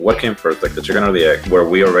What came first, like the chicken or the egg? Were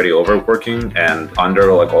we already overworking and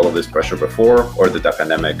under like all of this pressure before, or did the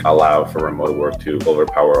pandemic allow for remote work to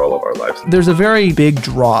overpower all of our lives? There's a very big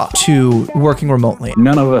draw to working remotely.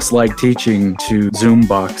 None of us like teaching to Zoom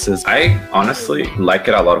boxes. I honestly like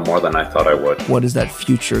it a lot more than I thought I would. What is that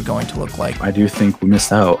future going to look like? I do think we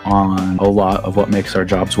missed out on a lot of what makes our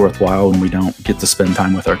jobs worthwhile when we don't get to spend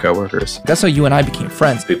time with our coworkers. That's how you and I became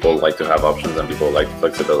friends. People like to have options and people like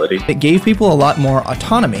flexibility. It gave people a lot more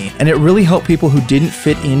autonomy, and it really helped people who didn't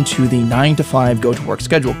fit into the 9-to-5 go-to-work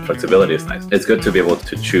schedule. Flexibility is nice. It's good to be able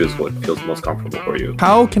to choose what feels most comfortable for you.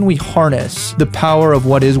 How can we harness the power of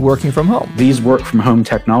what is working from home? These work-from-home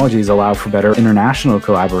technologies allow for better international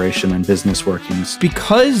collaboration and business workings.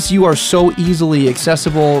 Because you are so easily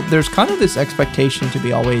accessible, there's kind of this expectation to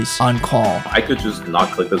be always on call. I could just not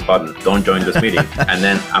click this button, don't join this meeting, and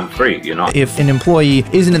then I'm free, you know? If an employee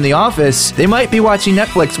isn't in the office, they might be watching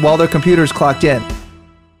Netflix while their computer's clocked in.